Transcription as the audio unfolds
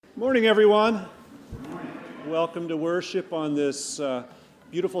Morning, everyone. Welcome to worship on this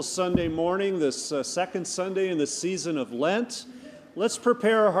beautiful Sunday morning, this second Sunday in the season of Lent. Let's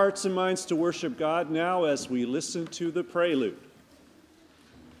prepare our hearts and minds to worship God now as we listen to the prelude.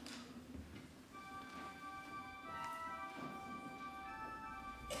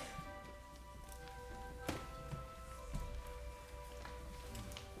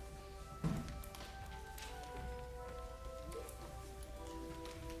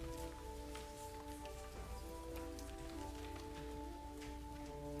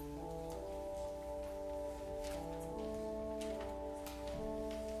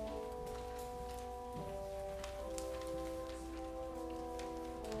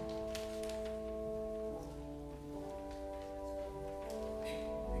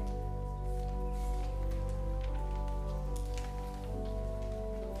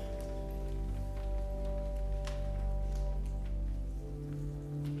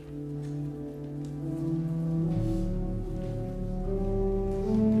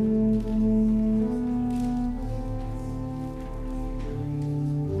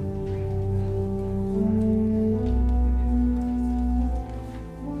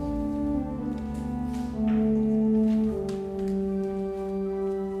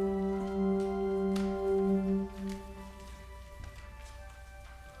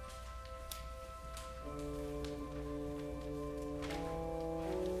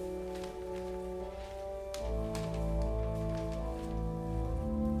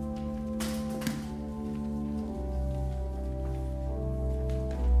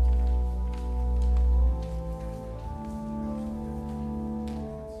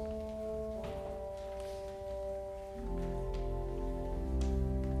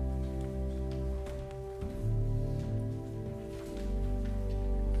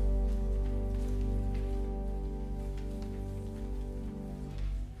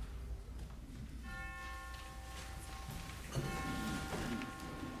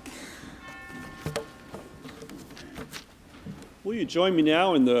 Will you join me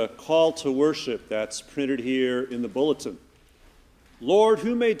now in the call to worship that's printed here in the bulletin? Lord,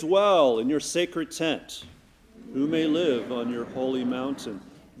 who may dwell in your sacred tent? Who may live on your holy mountain?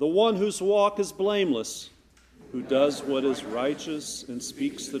 The one whose walk is blameless, who does what is righteous and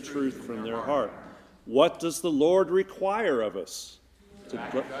speaks the truth from their heart. What does the Lord require of us?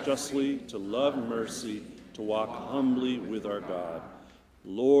 To justly, to love mercy, to walk humbly with our God.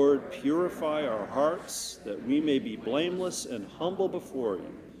 Lord, purify our hearts that we may be blameless and humble before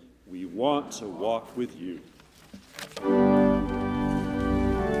you. We want to walk with you.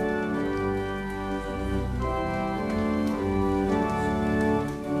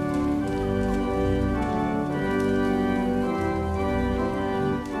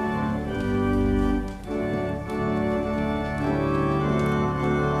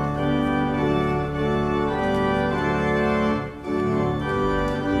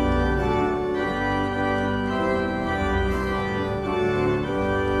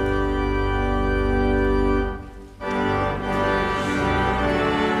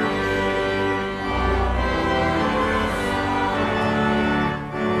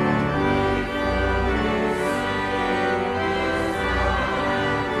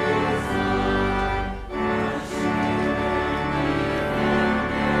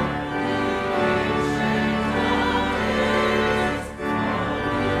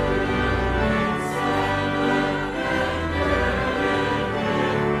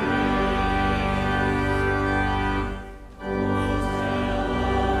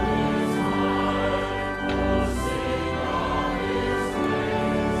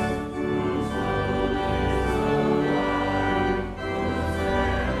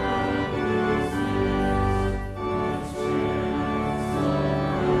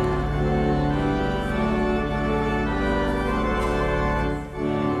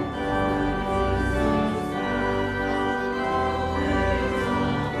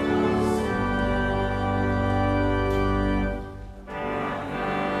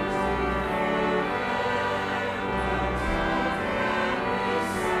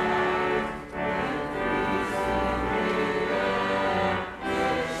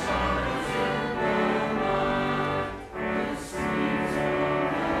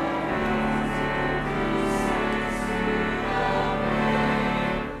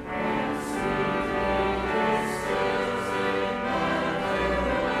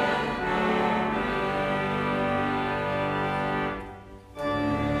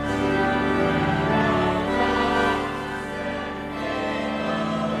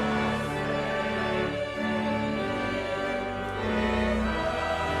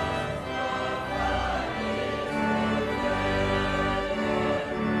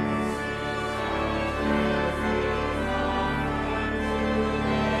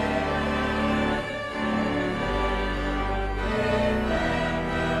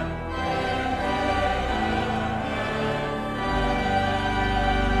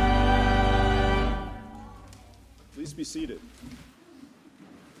 be seated.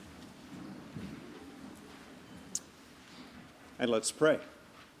 And let's pray.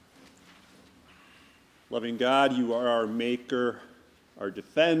 Loving God, you are our maker, our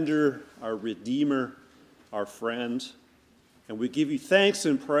defender, our redeemer, our friend. And we give you thanks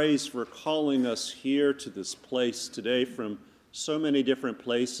and praise for calling us here to this place today from so many different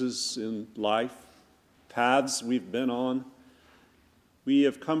places in life, paths we've been on. We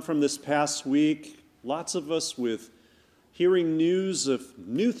have come from this past week, lots of us with hearing news of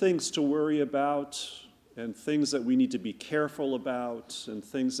new things to worry about and things that we need to be careful about and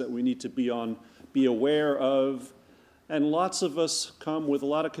things that we need to be aware of. And lots of us come with a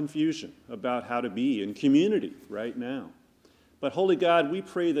lot of confusion about how to be in community right now. But Holy God, we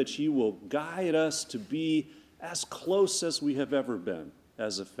pray that you will guide us to be as close as we have ever been,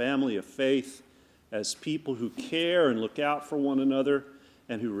 as a family of faith, as people who care and look out for one another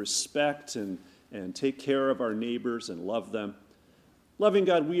and who respect and take care of our neighbors and love them. Loving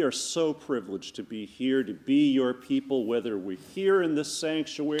God, we are so privileged to be here, to be your people, whether we're here in this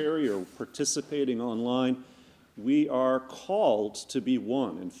sanctuary or participating online. We are called to be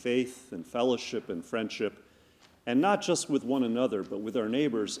one in faith and fellowship and friendship, and not just with one another, but with our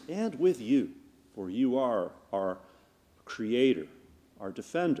neighbors and with you, for you are our creator, our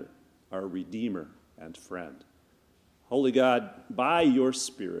defender, our redeemer and friend. Holy God, by your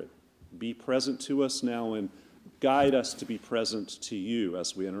Spirit, be present to us now and guide us to be present to you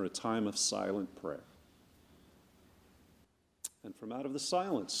as we enter a time of silent prayer. And from out of the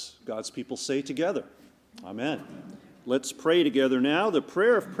silence, God's people say together, Amen. Let's pray together now the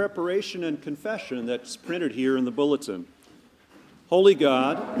prayer of preparation and confession that's printed here in the bulletin. Holy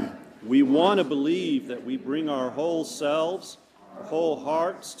God, we want to believe that we bring our whole selves, our whole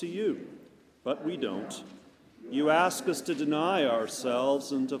hearts to you, but we don't. You ask us to deny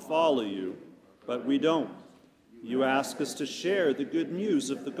ourselves and to follow you, but we don't. You ask us to share the good news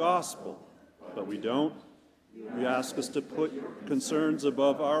of the gospel, but we don't. You ask us to put concerns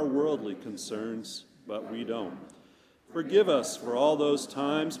above our worldly concerns, but we don't. Forgive us for all those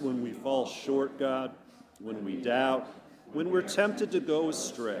times when we fall short, God, when we doubt, when we're tempted to go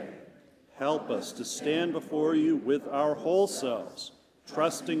astray. Help us to stand before you with our whole selves,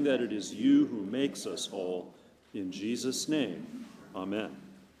 trusting that it is you who makes us whole. In Jesus' name, amen.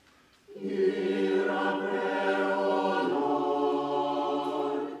 Hear our prayer, O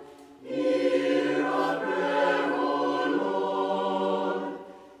Lord. Hear our prayer, O Lord.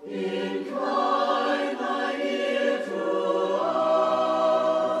 Incline thine ear to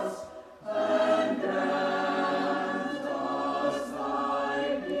us, and grant us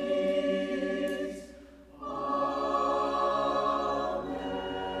thy peace. Amen.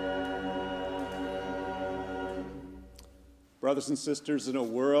 Brothers and sisters, in a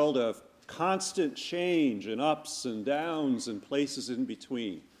world of constant change and ups and downs and places in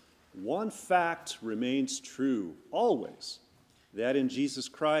between, one fact remains true always, that in Jesus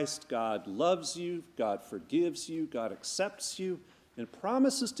Christ, God loves you, God forgives you, God accepts you, and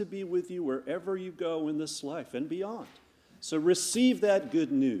promises to be with you wherever you go in this life and beyond. So receive that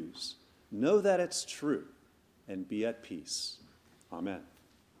good news, know that it's true, and be at peace. Amen.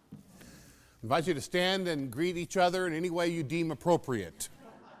 I invite you to stand and greet each other in any way you deem appropriate.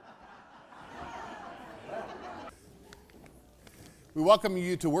 We welcome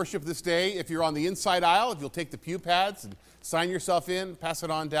you to worship this day. If you're on the inside aisle, if you'll take the pew pads and sign yourself in, pass it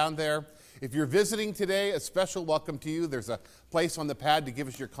on down there. If you're visiting today, a special welcome to you. There's a place on the pad to give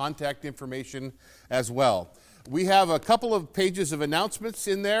us your contact information as well. We have a couple of pages of announcements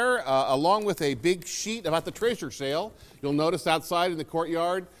in there, along with a big sheet about the treasure sale. You'll notice outside in the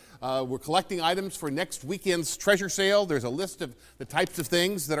courtyard, we're collecting items for next weekend's treasure sale. There's a list of the types of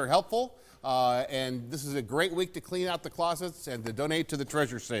things that are helpful. And this is a great week to clean out the closets and to donate to the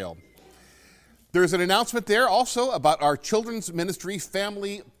treasure sale. There's an announcement there also about our children's ministry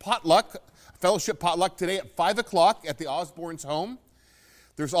family potluck, fellowship potluck today at 5 o'clock at the Osborne's home.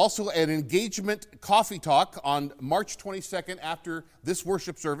 There's also an engagement coffee talk on March 22nd after this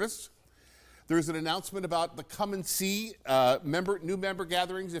worship service. There's an announcement about the Come and See new member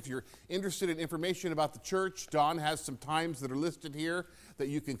gatherings. If you're interested in information about the church, Don has some times that are listed here that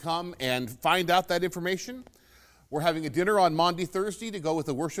you can come and find out that information. We're having a dinner on Maundy Thursday to go with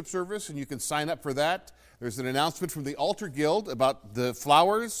the worship service, and you can sign up for that. There's an announcement from the Altar Guild about the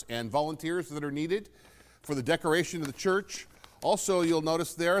flowers and volunteers that are needed for the decoration of the church. Also, you'll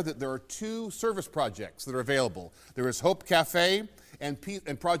notice there that there are 2 service projects that are available. There is Hope Cafe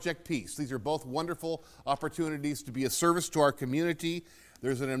and Project Peace. These are both wonderful opportunities to be a service to our community.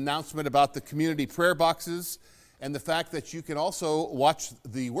 There's an announcement about the community prayer boxes and the fact that you can also watch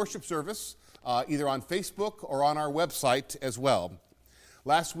the worship service either on Facebook or on our website as well.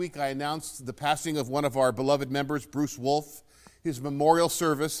 Last week I announced the passing of one of our beloved members, Bruce Wolfe. His memorial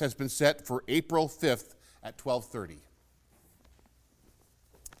service has been set for April 5th at 12:30.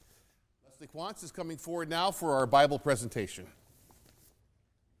 Leslie Quantz is coming forward now for our Bible presentation.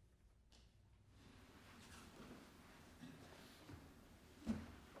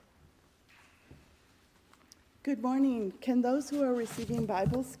 Good morning. Can those who are receiving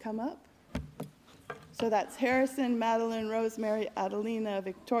Bibles come up? So that's Harrison, Madeline, Rosemary, Adelina,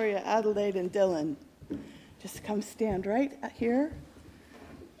 Victoria, Adelaide, and Dylan. Just come stand right here.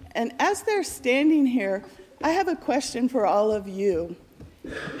 And as they're standing here, I have a question for all of you.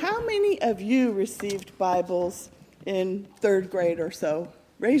 How many of you received Bibles in 3rd grade or so?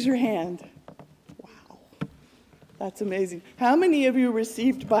 Raise your hand. Wow, that's amazing. How many of you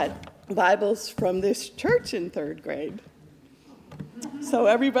received Bibles from this church in 3rd grade? So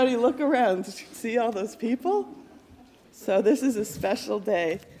everybody look around. See all those people? So this is a special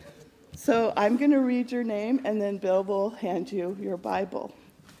day. So I'm going to read your name, and then Bill will hand you your Bible.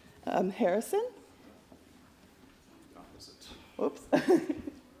 Harrison? Opposite. Oops.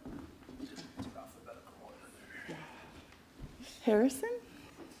 Harrison?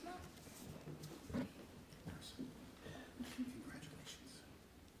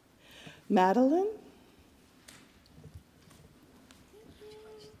 Madeline?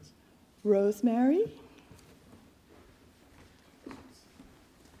 Rosemary?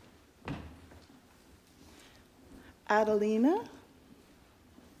 Adelina?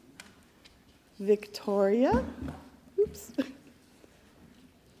 Victoria? Oops.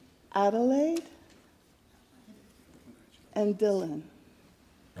 Adelaide? And Dylan.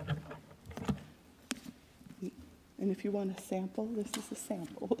 And if you want a sample, this is a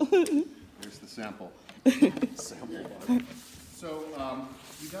sample. Here's the sample. So,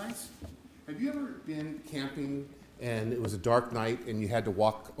 you guys, have you ever been camping and it was a dark night and you had to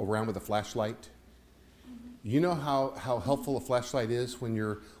walk around with a flashlight? You know how helpful a flashlight is when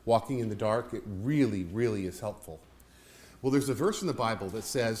you're walking in the dark? It really, really is helpful. Well, there's a verse in the Bible that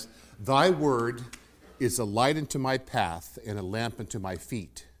says, "Thy word is a light unto my path and a lamp unto my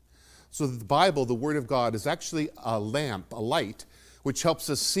feet." So the Bible, the Word of God, is actually a lamp, a light, which helps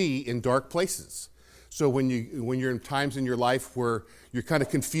us see in dark places. So when you're in times in your life where you're kind of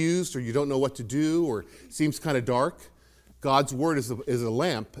confused or you don't know what to do or it seems kind of dark, God's Word is a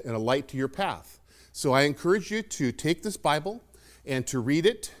lamp and a light to your path. So I encourage you to take this Bible and to read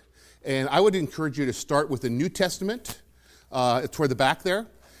it. And I would encourage you to start with the New Testament toward the back there,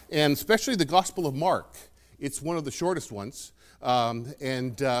 and especially the Gospel of Mark. It's one of the shortest ones.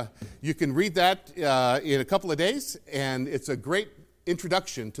 You can read that in a couple of days, and it's a great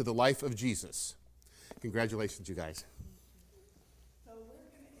introduction to the life of Jesus. Congratulations, you guys. So we're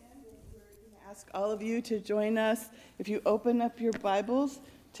going to end and we're going to ask all of you to join us. If you open up your Bibles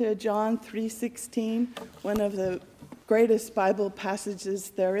to John 3:16, one of the greatest Bible passages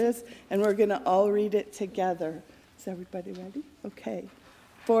there is, and we're going to all read it together. Is everybody ready? Okay.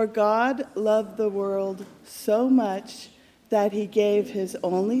 For God loved the world so much that he gave his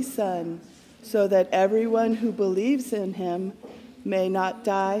only Son, so that everyone who believes in him may not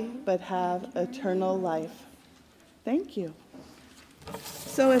die but have eternal life. Thank you.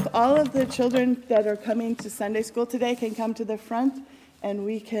 So if all of the children that are coming to Sunday school today can come to the front, and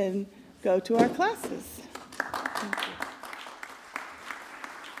we can go to our classes. Thank you.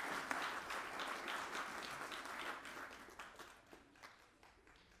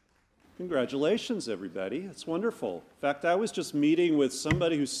 Congratulations, everybody. It's wonderful. In fact, I was just meeting with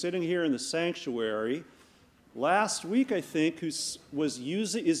somebody who's sitting here in the sanctuary last week, I think, who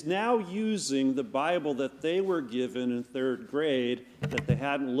is now using the Bible that they were given in 3rd grade that they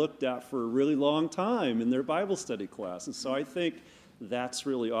hadn't looked at for a really long time in their Bible study class. And so I think that's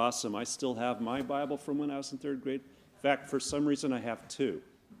really awesome. I still have my Bible from when I was in 3rd grade. In fact, for some reason, I have 2.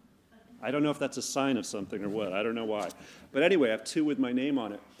 I don't know if that's a sign of something or what. I don't know why. But anyway, I have 2 with my name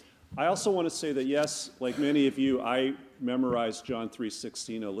on it. I also want to say that, yes, like many of you, I memorized John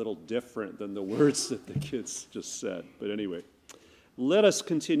 3:16 a little different than the words that the kids just said. But anyway, let us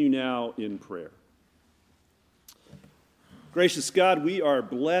continue now in prayer. Gracious God, we are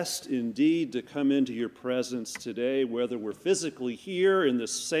blessed indeed to come into your presence today, whether we're physically here in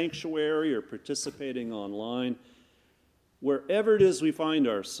this sanctuary or participating online. Wherever it is we find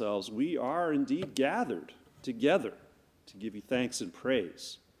ourselves, we are indeed gathered together to give you thanks and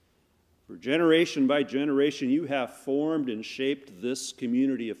praise. For generation by generation, you have formed and shaped this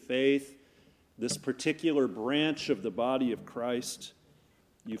community of faith, this particular branch of the body of Christ.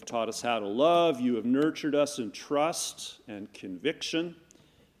 You've taught us how to love. You have nurtured us in trust and conviction.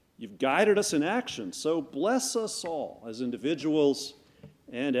 You've guided us in action. So bless us all as individuals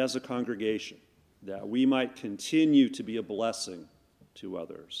and as a congregation, that we might continue to be a blessing to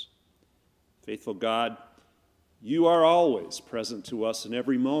others. Faithful God, you are always present to us in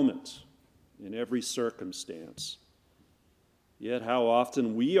every moment, in every circumstance. Yet how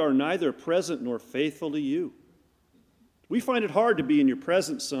often we are neither present nor faithful to you. We find it hard to be in your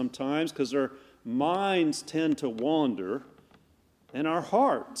presence sometimes because our minds tend to wander and our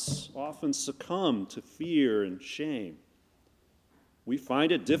hearts often succumb to fear and shame. We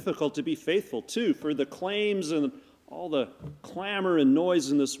find it difficult to be faithful too, for the claims and all the clamor and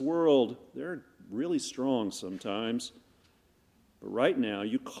noise in this world, they're really strong sometimes. But right now,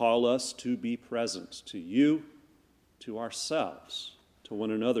 you call us to be present to you, to ourselves, to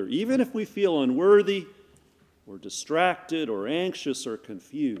one another, even if we feel unworthy or distracted or anxious or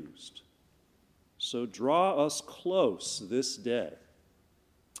confused. So draw us close this day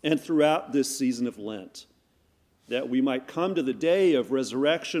and throughout this season of Lent, that we might come to the day of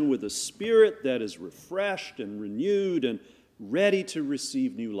resurrection with a spirit that is refreshed and renewed and ready to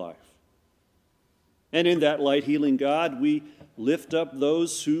receive new life. And in that light, healing God, we lift up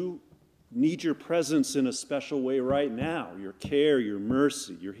those who need your presence in a special way right now, your care, your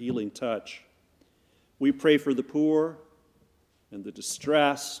mercy, your healing touch. We pray for the poor and the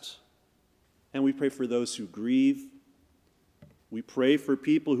distressed, and we pray for those who grieve. We pray for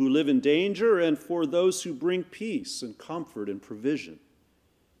people who live in danger and for those who bring peace and comfort and provision.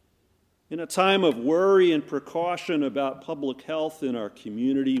 In a time of worry and precaution about public health in our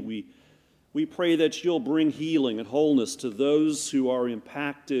community, we pray that you'll bring healing and wholeness to those who are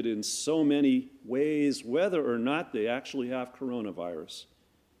impacted in so many ways, whether or not they actually have coronavirus.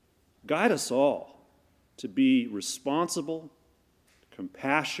 Guide us all to be responsible,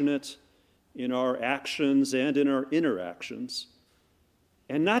 compassionate in our actions and in our interactions,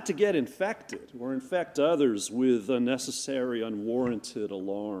 and not to get infected or infect others with unnecessary, unwarranted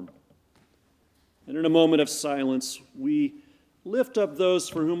alarm. And in a moment of silence, we lift up those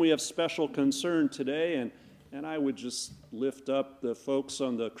for whom we have special concern today, and I would just lift up the folks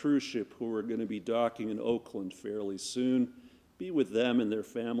on the cruise ship who are going to be docking in Oakland fairly soon. Be with them and their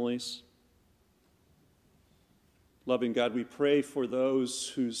families. Loving God, we pray for those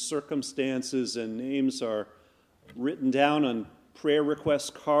whose circumstances and names are written down on prayer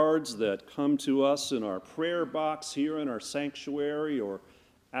request cards that come to us in our prayer box here in our sanctuary or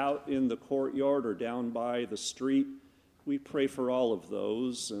out in the courtyard or down by the street. We pray for all of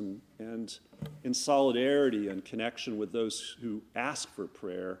those, and in solidarity and connection with those who ask for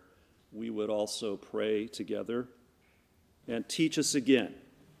prayer, we would also pray together. And teach us again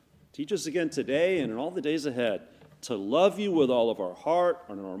today and in all the days ahead to love you with all of our heart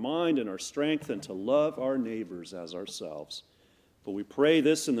and our mind and our strength, and to love our neighbors as ourselves. For we pray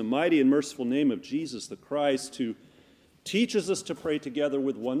this in the mighty and merciful name of Jesus the Christ, who teaches us to pray together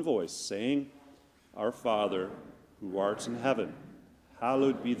with one voice, saying, Our Father, who art in heaven,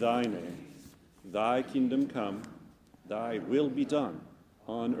 hallowed be thy name. Thy kingdom come, thy will be done,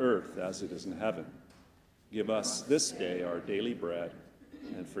 on earth as it is in heaven. Give us this day our daily bread,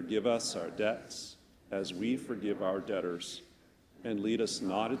 and forgive us our debts, as we forgive our debtors. And lead us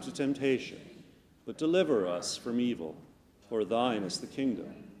not into temptation, but deliver us from evil. For thine is the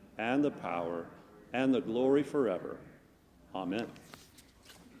kingdom, and the power, and the glory forever. Amen.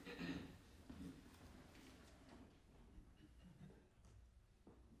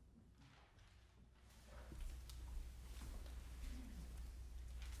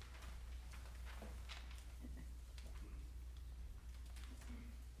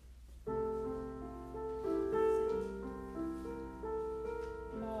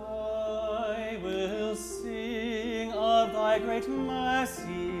 Great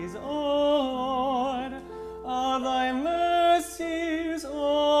mercies, O Lord, of thy mercies,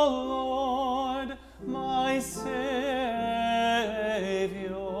 O Lord, my Savior.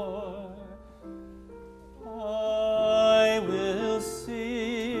 I will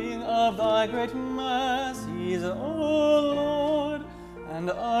sing of thy great mercies, O Lord, and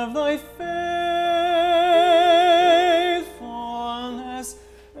of thy faithfulness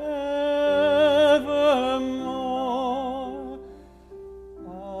evermore.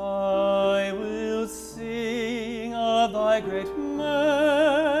 Thy great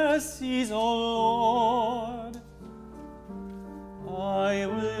mercies, O Lord. I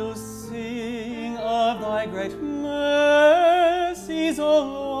will sing of thy great mercies, O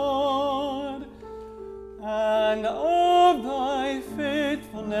Lord, and of thy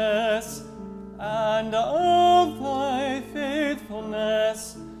faithfulness, and of thy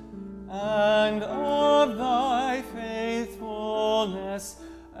faithfulness and of thy faithfulness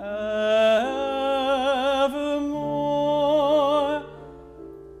evermore.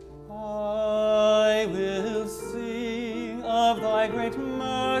 I will sing of thy great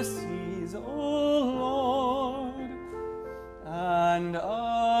mercies, O Lord, and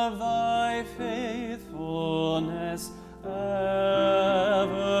of thy faithfulness evermore,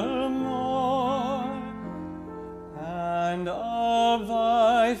 and of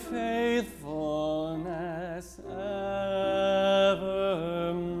thy faithfulness evermore.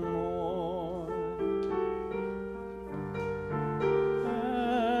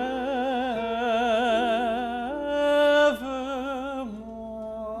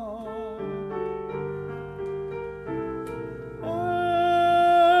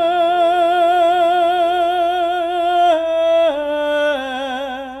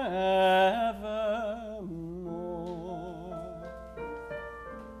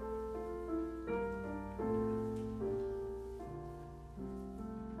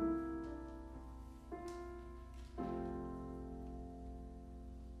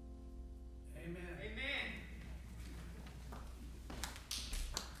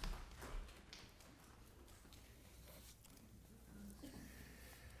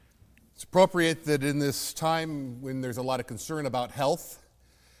 It's appropriate that in this time when there's a lot of concern about health,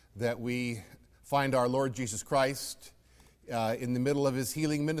 that we find our Lord Jesus Christ in the middle of his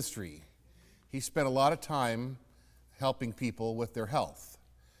healing ministry. He spent a lot of time helping people with their health.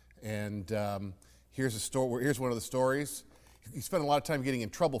 And here's one of the stories. He spent a lot of time getting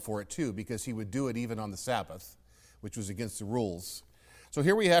in trouble for it too, because he would do it even on the Sabbath, which was against the rules. So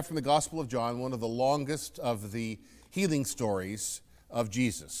here we have from the Gospel of John, one of the longest of the healing stories of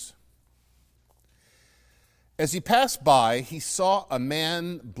Jesus. As he passed by, he saw a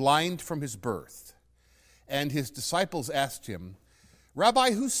man blind from his birth, and his disciples asked him,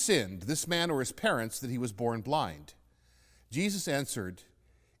 "Rabbi, who sinned, this man or his parents, that he was born blind?" Jesus answered,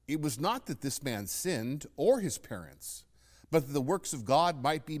 "It was not that this man sinned or his parents, but that the works of God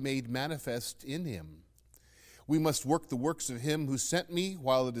might be made manifest in him. We must work the works of him who sent me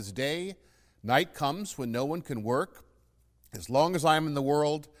while it is day. Night comes when no one can work. As long as I am in the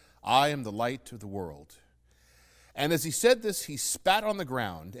world, I am the light of the world." And as he said this, he spat on the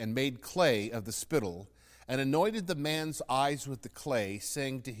ground and made clay of the spittle and anointed the man's eyes with the clay,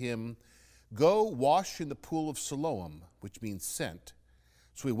 saying to him, "Go wash in the pool of Siloam," which means sent.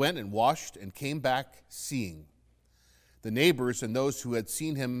 So he went and washed and came back seeing. The neighbors and those who had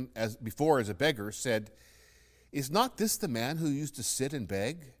seen him before as a beggar said, "Is not this the man who used to sit and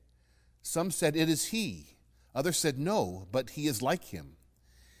beg?" Some said, "It is he." Others said, "No, but he is like him."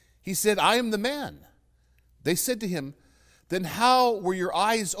 He said, "I am the man." They said to him, "Then how were your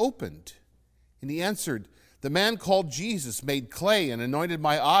eyes opened?" And he answered, "The man called Jesus made clay and anointed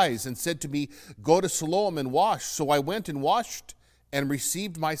my eyes and said to me, 'Go to Siloam and wash.' So I went and washed and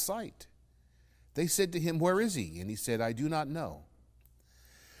received my sight." They said to him, "Where is he?" And he said, "I do not know."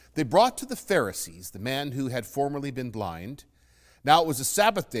 They brought to the Pharisees the man who had formerly been blind. Now it was a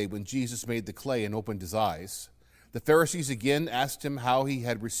Sabbath day when Jesus made the clay and opened his eyes. The Pharisees again asked him how he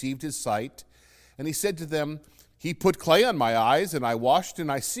had received his sight. And he said to them, "He put clay on my eyes, and I washed,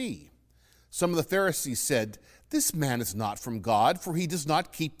 and I see." Some of the Pharisees said, "This man is not from God, for he does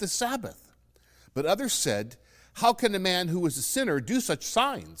not keep the Sabbath." But others said, "How can a man who is a sinner do such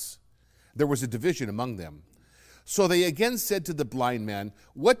signs?" There was a division among them. So they again said to the blind man,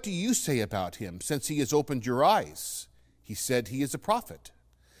 "What do you say about him, since he has opened your eyes?" He said, "He is a prophet."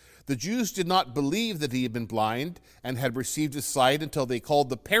 The Jews did not believe that he had been blind and had received his sight until they called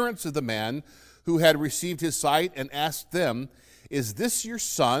the parents of the man who had received his sight and asked them, "Is this your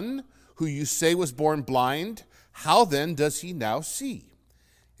son, who you say was born blind? How then does he now see?"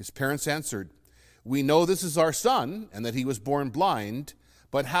 His parents answered, "We know this is our son, and that he was born blind,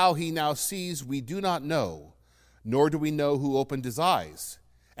 but how he now sees we do not know, nor do we know who opened his eyes.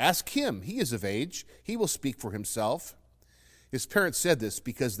 Ask him, he is of age, he will speak for himself." His parents said this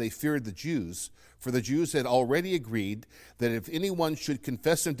because they feared the Jews, for the Jews had already agreed that if anyone should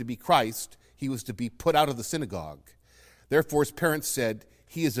confess him to be Christ, he was to be put out of the synagogue. Therefore his parents said,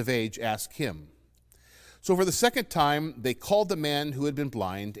 "He is of age, ask him." So for the second time they called the man who had been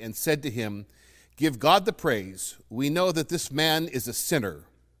blind and said to him, "Give God the praise. We know that this man is a sinner."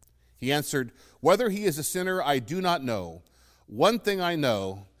 He answered, "Whether he is a sinner I do not know. One thing I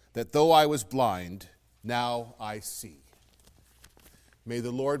know, that though I was blind, now I see." May the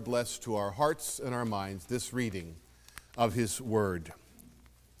Lord bless to our hearts and our minds this reading of his word.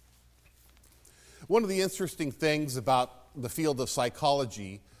 One of the interesting things about the field of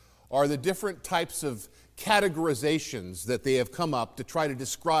psychology are the different types of categorizations that they have come up to try to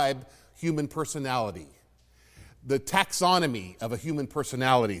describe human personality, the taxonomy of a human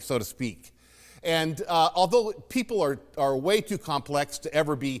personality, so to speak. And although people are way too complex to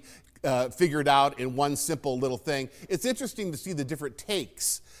ever be figured out in one simple little thing, it's interesting to see the different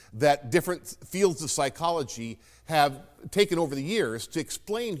takes that different fields of psychology have taken over the years to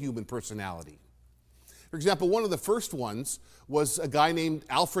explain human personality. For example, one of the first ones was a guy named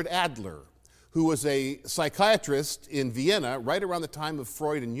Alfred Adler, who was a psychiatrist in Vienna right around the time of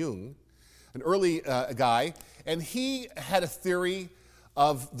Freud and Jung, an early guy, and he had a theory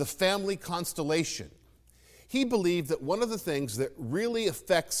of the family constellation. He believed that one of the things that really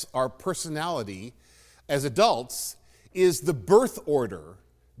affects our personality as adults is the birth order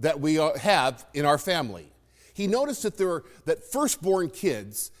that we have in our family. He noticed that firstborn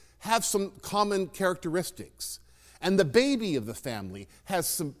kids have some common characteristics, and the baby of the family has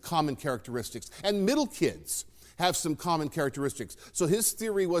some common characteristics, and middle kids have some common characteristics. So his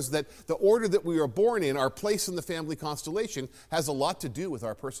theory was that the order that we are born in, our place in the family constellation, has a lot to do with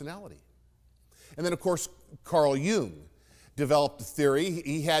our personality. And then, of course, Carl Jung developed a theory.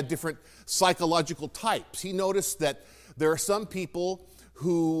 He had different psychological types. He noticed that there are some people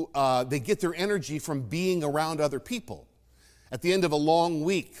who they get their energy from being around other people. At the end of a long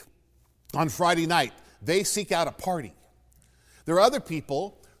week, on Friday night, they seek out a party. There are other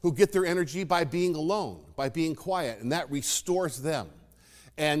people who get their energy by being alone, by being quiet, and that restores them.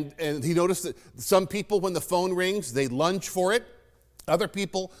 And he noticed that some people, when the phone rings, they lunge for it. Other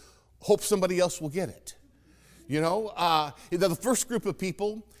people hope somebody else will get it. The first group of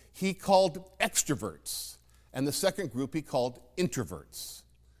people he called extroverts, and the second group he called introverts.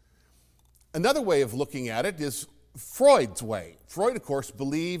 Another way of looking at it is Freud's way. Freud, of course,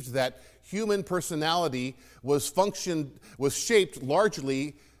 believed that human personality was shaped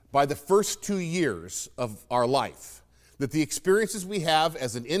largely by the first 2 years of our life. That the experiences we have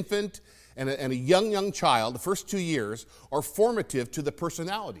as an infant and a young child, the first 2 years, are formative to the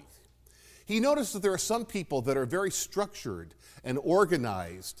personality. He noticed that there are some people that are very structured and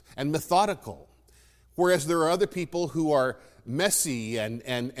organized and methodical, whereas there are other people who are messy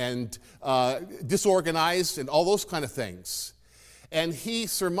and disorganized and all those kind of things. And he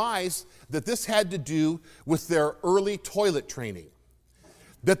surmised that this had to do with their early toilet training.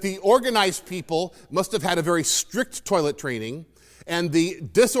 That the organized people must have had a very strict toilet training, and the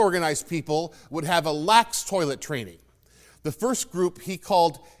disorganized people would have a lax toilet training. The first group he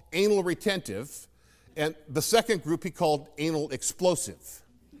called anal retentive, and the second group he called anal explosive.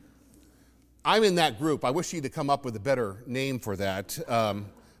 I'm in that group. I wish he'd have come up with a better name for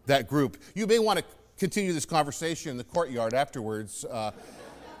that group. You may want to continue this conversation in the courtyard afterwards,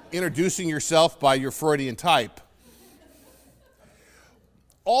 introducing yourself by your Freudian type.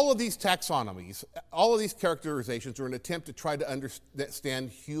 All of these taxonomies, all of these characterizations are an attempt to try to understand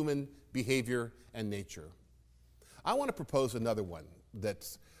human behavior and nature. I want to propose another one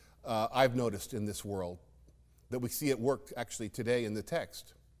that I've noticed in this world, that we see at work actually today in the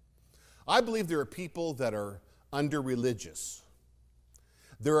text. I believe there are people that are under-religious.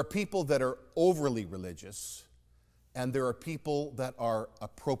 There are people that are overly religious, and there are people that are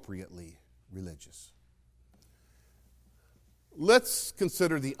appropriately religious. Let's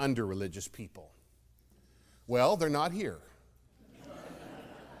consider the under-religious people. Well, they're not here.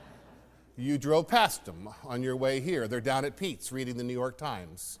 You drove past them on your way here. They're down at Pete's reading the New York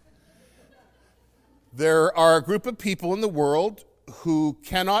Times. There are a group of people in the world who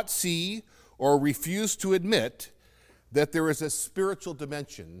cannot see or refuse to admit that there is a spiritual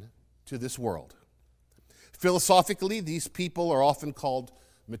dimension to this world. Philosophically, these people are often called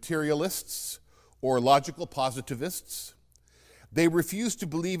materialists or logical positivists. They refuse to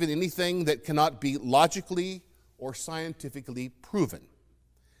believe in anything that cannot be logically or scientifically proven.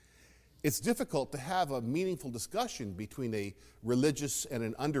 It's difficult to have a meaningful discussion between a religious and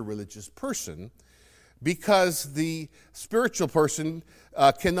an under-religious person because the spiritual person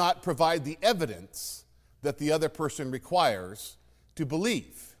cannot provide the evidence that the other person requires to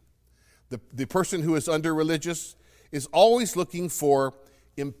believe. The person who is under-religious is always looking for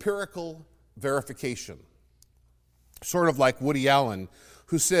empirical verification. Sort of like Woody Allen,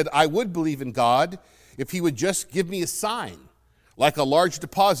 who said, "I would believe in God if he would just give me a sign, like a large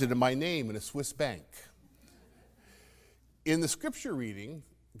deposit in my name in a Swiss bank." In the scripture reading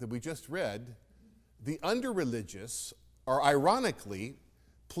that we just read, the under-religious are ironically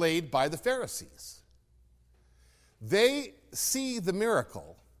played by the Pharisees. They see the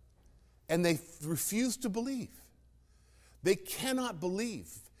miracle and they refuse to believe. They cannot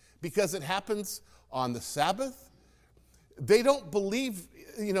believe because it happens on the Sabbath. They don't believe,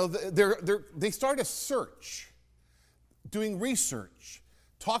 they start a search, doing research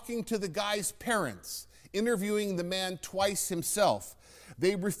talking to the guy's parents, interviewing the man twice himself.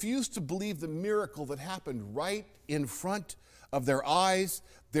 They refused to believe the miracle that happened right in front of their eyes.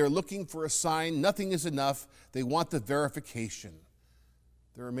 They're looking for a sign. Nothing is enough. They want the verification.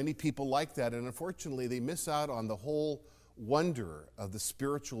 There are many people like that, and unfortunately, they miss out on the whole wonder of the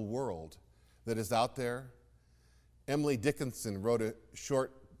spiritual world that is out there. Emily Dickinson wrote a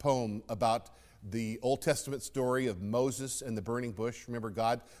short poem about the Old Testament story of Moses and the burning bush. Remember,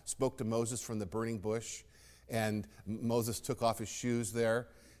 God spoke to Moses from the burning bush, and Moses took off his shoes there.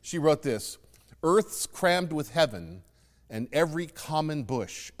 She wrote this: "Earth's crammed with heaven, and every common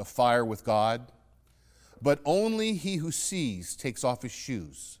bush afire with God. But only he who sees takes off his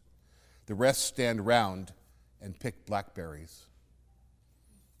shoes. The rest stand round and pick blackberries."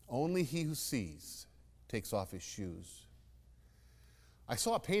 Only he who sees takes off his shoes. I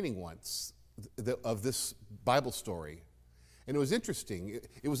saw a painting once of this Bible story, and it was interesting.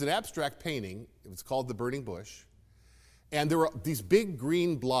 It was an abstract painting. It was called The Burning Bush, and there were these big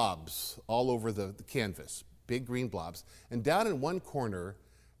green blobs all over the canvas, big green blobs, and down in one corner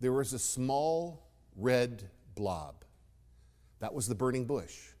there was a small red blob. That was the burning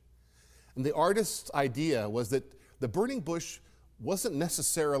bush. And the artist's idea was that the burning bush wasn't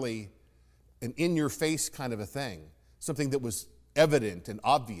necessarily an in-your-face kind of a thing, something that was evident and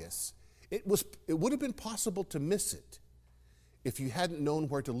obvious. It would have been possible to miss it if you hadn't known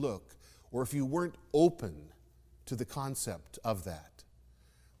where to look, or if you weren't open to the concept of that.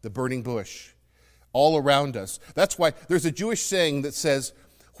 The burning bush, all around us. That's why there's a Jewish saying that says,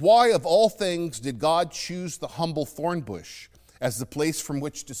 "Why of all things did God choose the humble thorn bush as the place from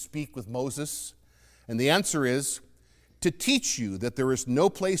which to speak with Moses?" And the answer is, to teach you that there is no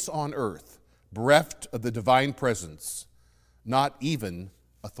place on earth bereft of the divine presence, not even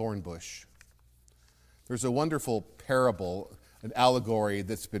a thorn bush. There's a wonderful parable, an allegory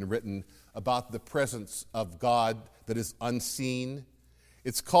that's been written about the presence of God that is unseen.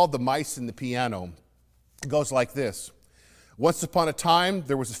 It's called The Mice and the Piano. It goes like this: "Once upon a time,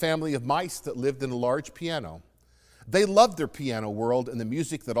 there was a family of mice that lived in a large piano. They loved their piano world and the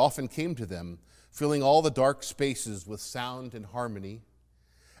music that often came to them, filling all the dark spaces with sound and harmony.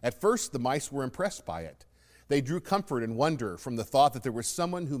 At first, the mice were impressed by it. They drew comfort and wonder from the thought that there was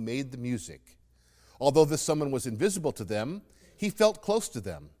someone who made the music. Although this someone was invisible to them, he felt close to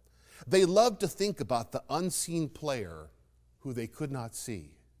them. They loved to think about the unseen player who they could not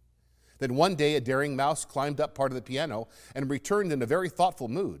see. Then one day, a daring mouse climbed up part of the piano and returned in a very thoughtful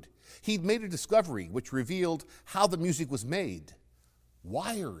mood. He'd made a discovery which revealed how the music was made.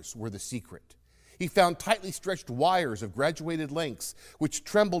 Wires were the secret. He found tightly stretched wires of graduated lengths, which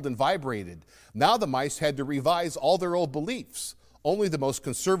trembled and vibrated. Now the mice had to revise all their old beliefs. Only the most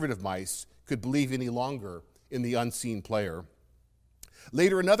conservative mice could believe any longer in the unseen player.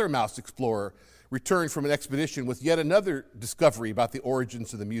 Later, another mouse explorer returned from an expedition with yet another discovery about the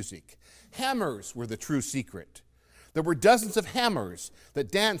origins of the music. Hammers were the true secret. There were dozens of hammers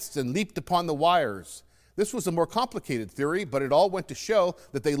that danced and leaped upon the wires. This was a more complicated theory, but it all went to show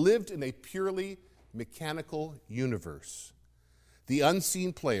that they lived in a purely mechanical universe. The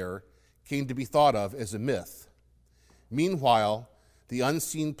unseen player came to be thought of as a myth. Meanwhile, the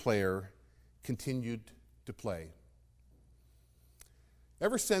unseen player continued to play.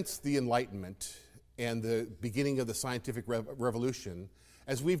 Ever since the Enlightenment and the beginning of the scientific revolution,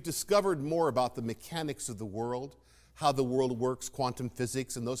 as we've discovered more about the mechanics of the world, how the world works, quantum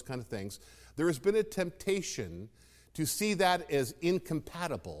physics, and those kind of things, there has been a temptation to see that as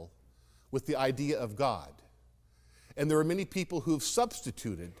incompatible with the idea of God. And there are many people who've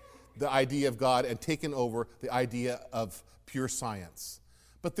substituted the idea of God and taken over the idea of pure science.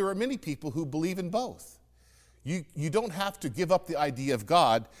 But there are many people who believe in both. You don't have to give up the idea of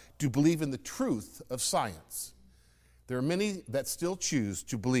God to believe in the truth of science. There are many that still choose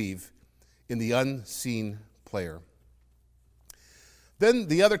to believe in the unseen player. Then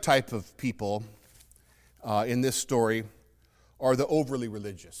the other type of people in this story are the overly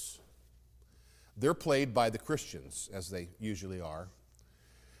religious. They're played by the Christians, as they usually are.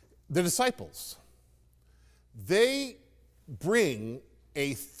 The disciples, they bring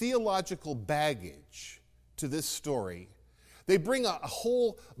a theological baggage to this story. They bring a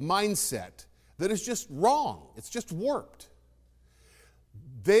whole mindset that is just wrong. It's just warped.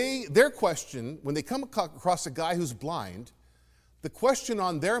 Their question, when they come across a guy who's blind, the question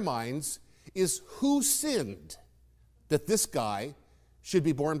on their minds is, who sinned that this guy should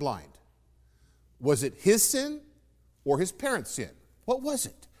be born blind? Was it his sin or his parents' sin? What was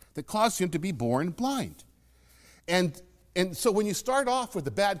it that caused him to be born blind? And so when you start off with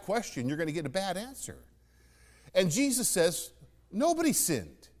a bad question, you're going to get a bad answer. And Jesus says, Nobody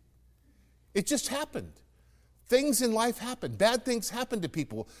sinned. It just happened. Things in life happen. Bad things happen to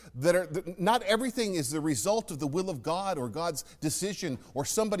people. Not everything is the result of the will of God or God's decision or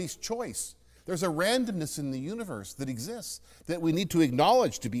somebody's choice. There's a randomness in the universe that exists that we need to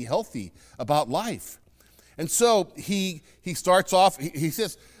acknowledge to be healthy about life. And so he starts off, he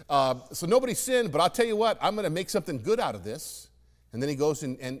says, so nobody sinned, but I'll tell you what, I'm going to make something good out of this. And then he goes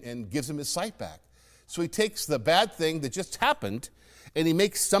and gives him his sight back. So he takes the bad thing that just happened and he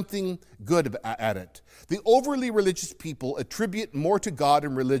makes something good at it. The overly religious people attribute more to God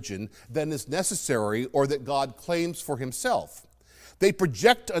and religion than is necessary or that God claims for himself. They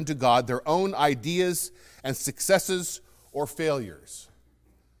project unto God their own ideas and successes or failures.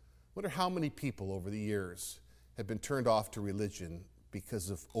 I wonder how many people over the years have been turned off to religion because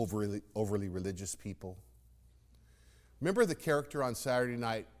of overly religious people. Remember the character on Saturday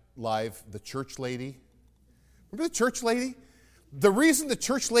Night Live, the church lady? Remember the church lady? The reason the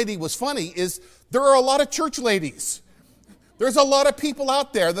church lady was funny is there are a lot of church ladies. There's a lot of people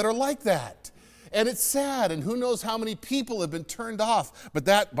out there that are like that. And it's sad, and who knows how many people have been turned off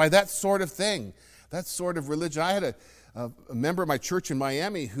by that sort of thing, that sort of religion. I had a member of my church in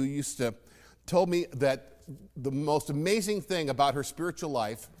Miami who used to told me that the most amazing thing about her spiritual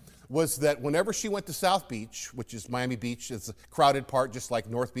life was that whenever she went to South Beach, which is Miami Beach, it's a crowded part just like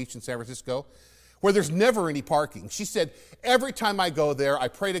North Beach in San Francisco, where there's never any parking. She said, every time I go there, I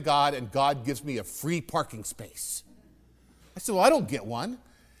pray to God, and God gives me a free parking space. I said, well, I don't get one.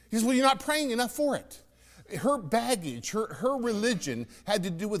 He says, well, you're not praying enough for it. Her baggage, her religion had to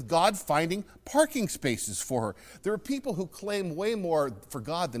do with God finding parking spaces for her. There are people who claim way more for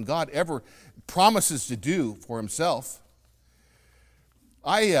God than God ever promises to do for himself.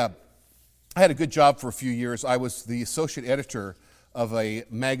 I had a good job for a few years. I was the associate editor of a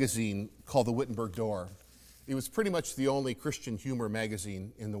magazine called the Wittenberg Door. It was pretty much the only Christian humor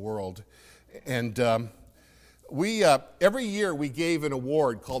magazine in the world. And every year we gave an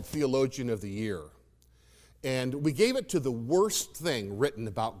award called Theologian of the Year. And we gave it to the worst thing written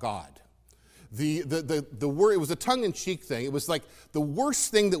about God. The word, it was a tongue-in-cheek thing. It was like the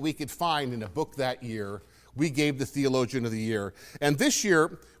worst thing that we could find in a book that year, we gave the Theologian of the Year. And this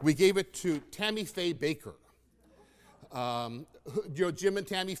year, we gave it to Tammy Faye Bakker. Jim and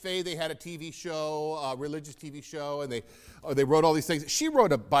Tammy Faye, they had a TV show, a religious TV show, and they wrote all these things. She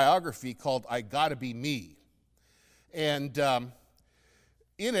wrote a biography called I Gotta Be Me. And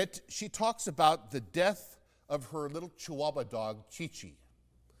in it, she talks about the death of her little Chihuahua dog, Chi-Chi.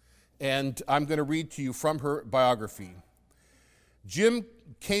 And I'm going to read to you from her biography. Jim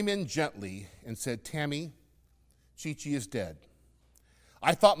came in gently and said, Tammy, Chi-Chi is dead.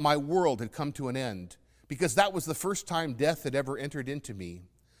 I thought my world had come to an end because that was the first time death had ever entered into me.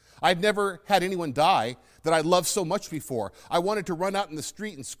 I'd never had anyone die that I loved so much before. I wanted to run out in the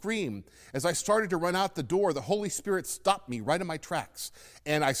street and scream. As I started to run out the door, the Holy Spirit stopped me right in my tracks.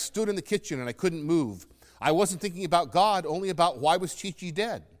 And I stood in the kitchen and I couldn't move. I wasn't thinking about God, only about why was Chi-Chi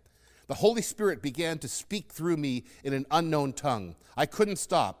dead. The Holy Spirit began to speak through me in an unknown tongue. I couldn't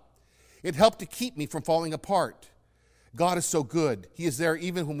stop. It helped to keep me from falling apart. God is so good. He is there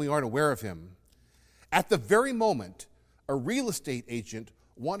even when we aren't aware of him. At the very moment, a real estate agent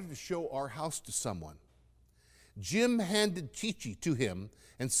wanted to show our house to someone. Jim handed Chi-Chi to him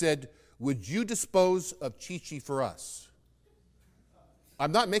and said, would you dispose of Chi-Chi for us?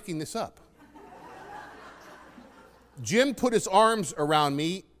 I'm not making this up. Jim put his arms around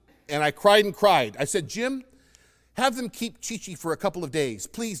me and I cried and cried. I said, Jim, have them keep Chi-Chi for a couple of days.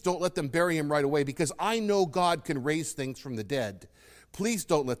 Please don't let them bury him right away because I know God can raise things from the dead. Please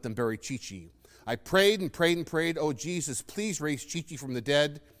don't let them bury Chi-Chi. I prayed and prayed and prayed. Oh, Jesus, please raise Chi-Chi from the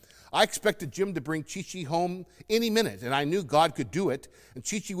dead. I expected Jim to bring Chi-Chi home any minute, and I knew God could do it, and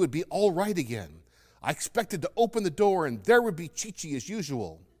Chi-Chi would be all right again. I expected to open the door, and there would be Chi-Chi as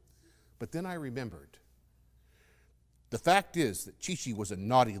usual. But then I remembered. The fact is that Chi-Chi was a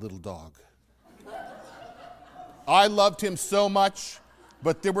naughty little dog. I loved him so much,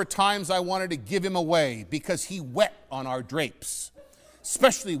 but there were times I wanted to give him away because he wet on our drapes,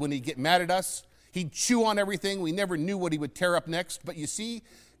 especially when he'd get mad at us. He'd chew on everything. We never knew what he would tear up next. But you see,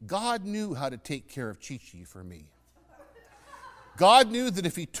 God knew how to take care of Chi-Chi for me. God knew that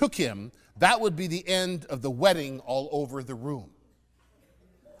if he took him, that would be the end of the wedding all over the room.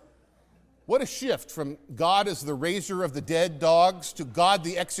 What a shift from God as the raiser of the dead dogs to God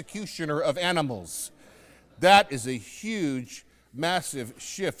the executioner of animals. That is a huge, massive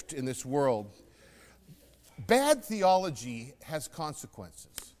shift in this world. Bad theology has consequences.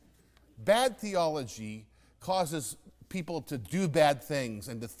 Bad theology causes people to do bad things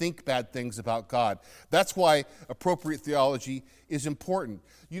and to think bad things about God. That's why appropriate theology is important.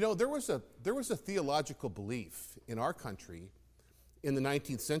 You know, there was a theological belief in our country in the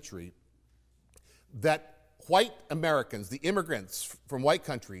 19th century that white Americans, the immigrants from white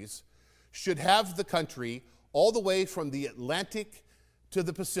countries, should have the country all the way from the Atlantic to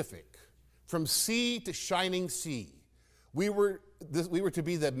the Pacific, from sea to shining sea. We were to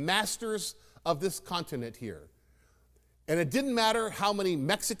be the masters of this continent here. And it didn't matter how many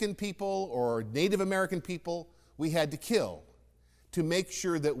Mexican people or Native American people we had to kill to make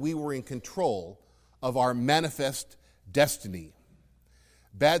sure that we were in control of our manifest destiny.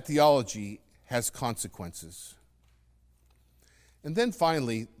 Bad theology has consequences. And then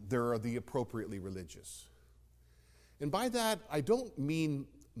finally, there are the appropriately religious. And by that, I don't mean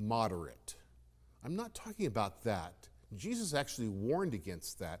moderate. I'm not talking about that. Jesus actually warned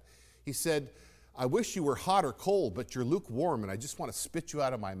against that. He said, I wish you were hot or cold, but you're lukewarm, and I just want to spit you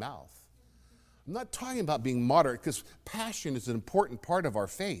out of my mouth. I'm not talking about being moderate, because passion is an important part of our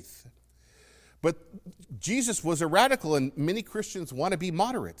faith. But Jesus was a radical, and many Christians want to be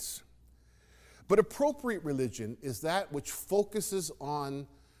moderates. But appropriate religion is that which focuses on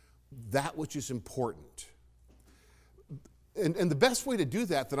that which is important. And the best way to do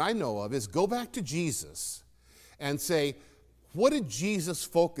that I know of is go back to Jesus and say, what did Jesus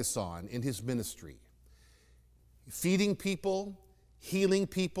focus on in his ministry? Feeding people, healing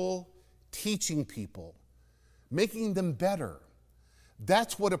people, teaching people, making them better.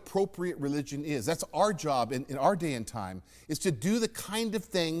 That's what appropriate religion is. That's our job in our day and time, is to do the kind of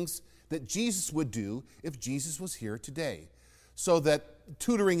things that Jesus would do if Jesus was here today. So that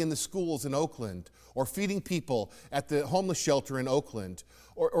tutoring in the schools in Oakland, or feeding people at the homeless shelter in Oakland,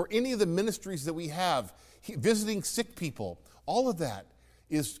 or any of the ministries that we have, visiting sick people, all of that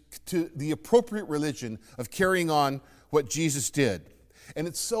is to the appropriate religion of carrying on what Jesus did. And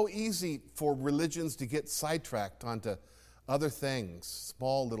it's so easy for religions to get sidetracked onto other things,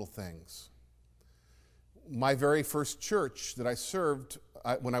 small little things. My very first church that I served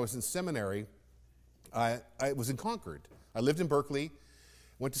when I was in seminary, I was in Concord. I lived in Berkeley,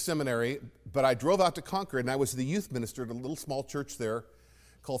 went to seminary, but I drove out to Concord, and I was the youth minister at a little small church there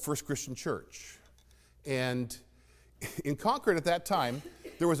called First Christian Church. And in Concord at that time,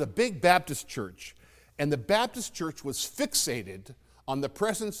 there was a big Baptist church, and the Baptist church was fixated on the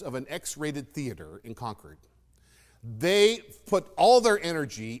presence of an X-rated theater in Concord. They put all their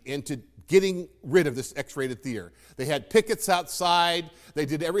energy into getting rid of this X-rated theater. They had pickets outside. They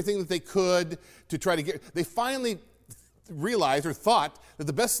did everything that they could to try to get... They finally realized or thought that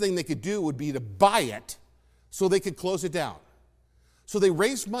the best thing they could do would be to buy it so they could close it down. So they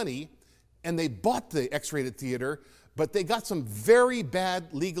raised money and they bought the X-rated theater, but they got some very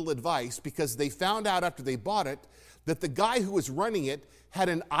bad legal advice because they found out after they bought it that the guy who was running it had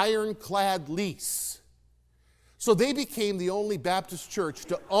an ironclad lease. So they became the only Baptist church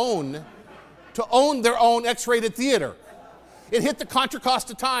to own their own X-rated theater. It hit the Contra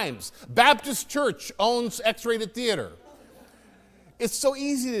Costa Times. Baptist church owns X-rated theater. It's so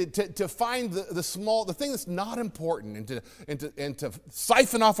easy to find the thing that's not important and to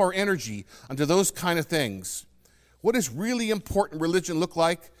siphon off our energy onto those kind of things. What does really important religion look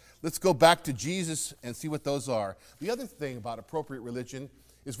like? Let's go back to Jesus and see what those are. The other thing about appropriate religion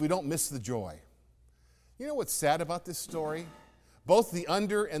is we don't miss the joy. You know what's sad about this story? Both the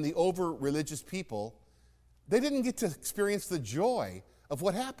under and the over religious people, they didn't get to experience the joy of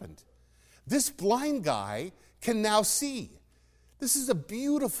what happened. This blind guy can now see. This is a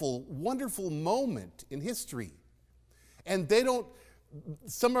beautiful, wonderful moment in history. And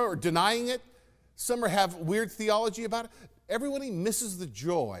some are denying it, some have weird theology about it. Everybody misses the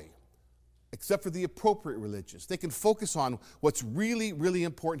joy, except for the appropriate religious. They can focus on what's really, really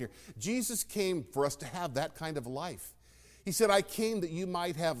important here. Jesus came for us to have that kind of life. He said, I came that you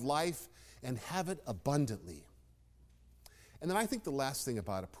might have life and have it abundantly. And then I think the last thing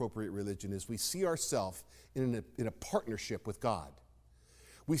about appropriate religion is we see ourselves in a partnership with God.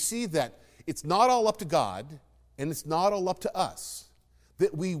 We see that it's not all up to God and it's not all up to us,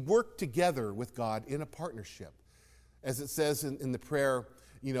 that we work together with God in a partnership. As it says in the prayer,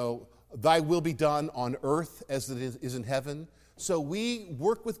 thy will be done on earth as it is in heaven. So we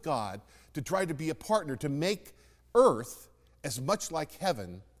work with God to try to be a partner to make earth as much like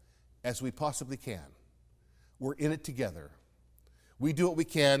heaven as we possibly can. We're in it together. We do what we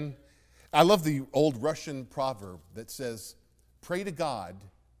can. I love the old Russian proverb that says, pray to God,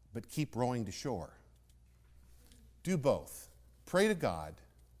 but keep rowing to shore. Do both. Pray to God,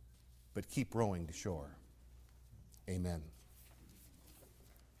 but keep rowing to shore. Amen.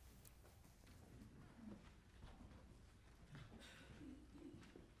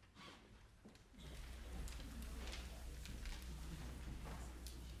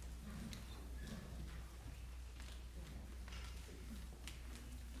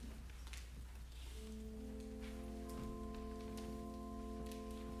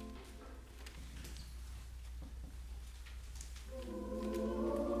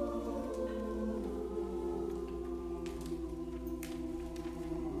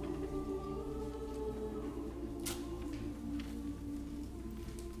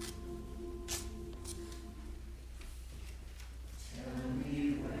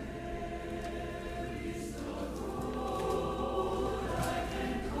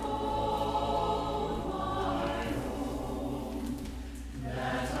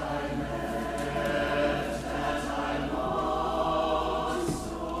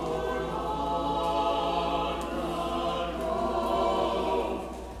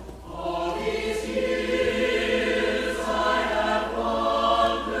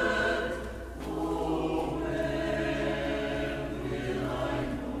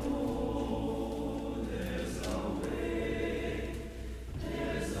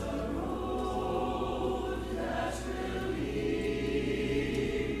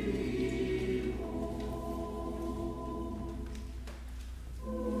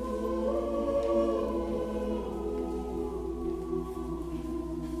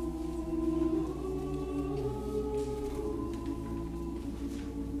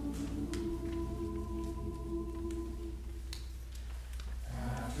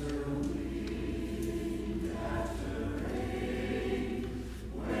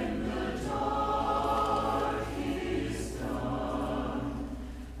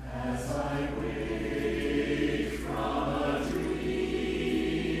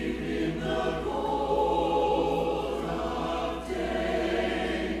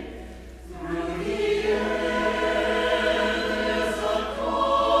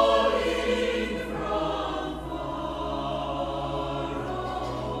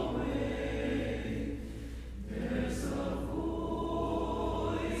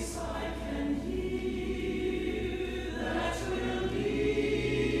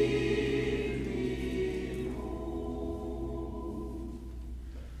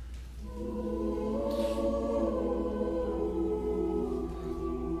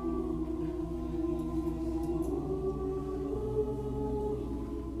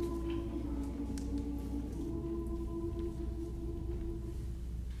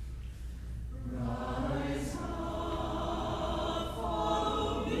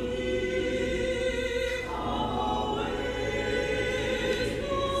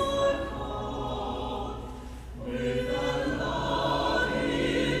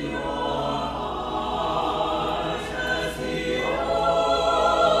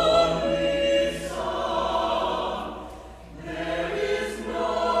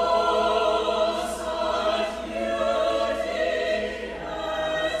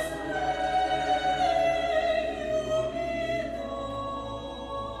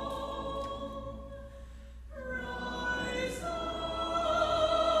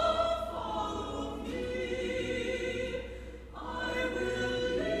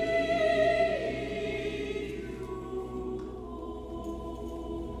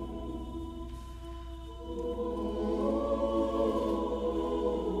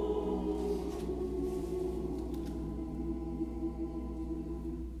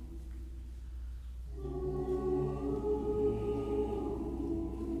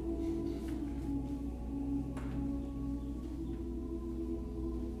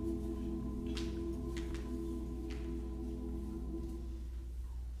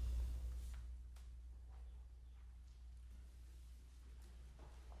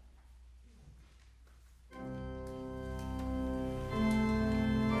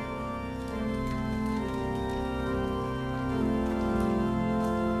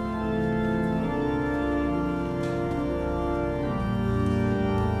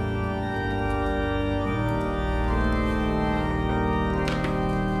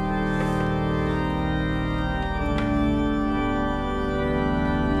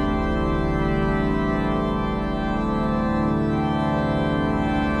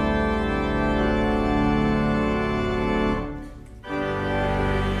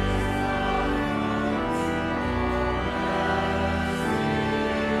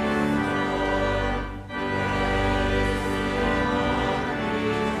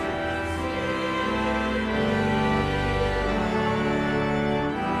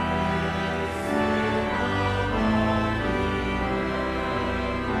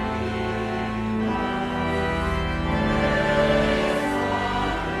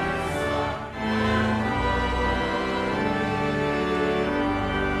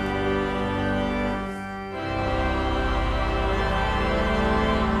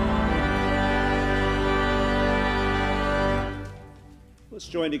 Let's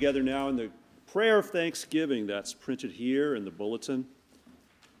join together now in the prayer of thanksgiving that's printed here in the bulletin.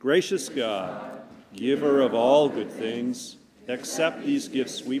 Gracious God, giver of all good things, accept these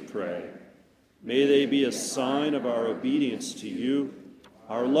gifts, we pray. May they be a sign of our obedience to you,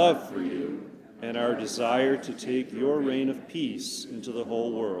 our love for you, and our desire to take your reign of peace into the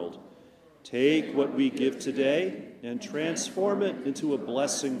whole world. Take what we give today and transform it into a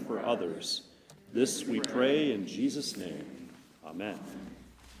blessing for others. This we pray in Jesus' name. Amen.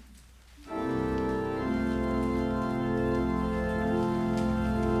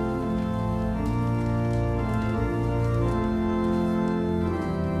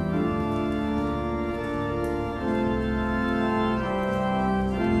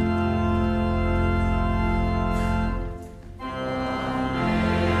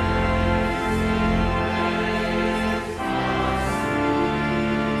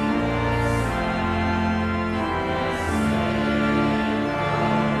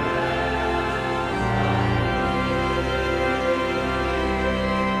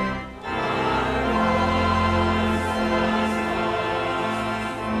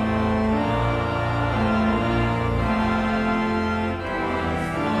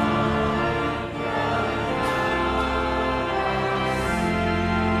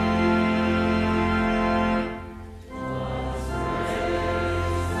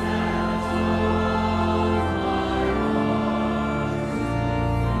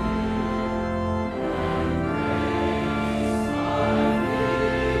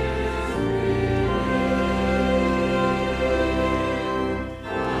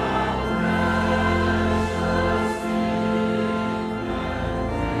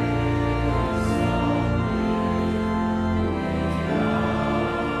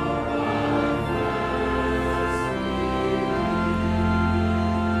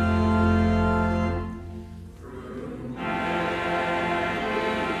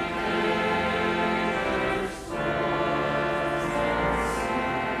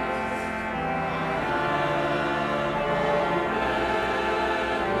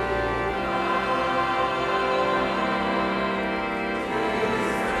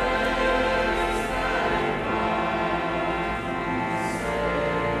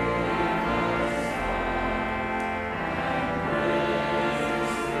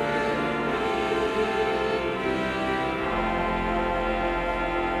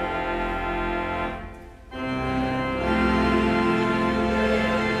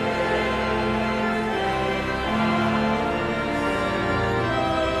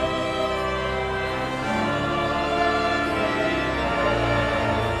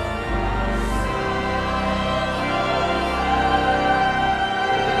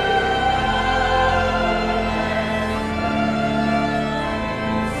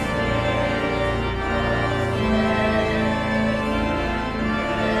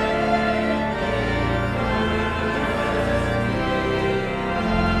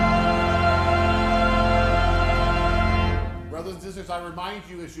 I remind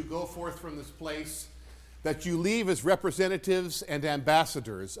you as you go forth from this place that you leave as representatives and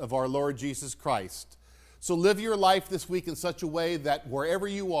ambassadors of our Lord Jesus Christ. So live your life this week in such a way that wherever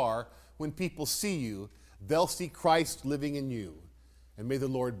you are, when people see you, they'll see Christ living in you. And may the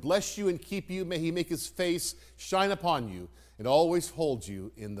Lord bless you and keep you. May he make his face shine upon you and always hold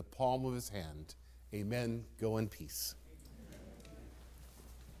you in the palm of his hand. Amen. Go in peace.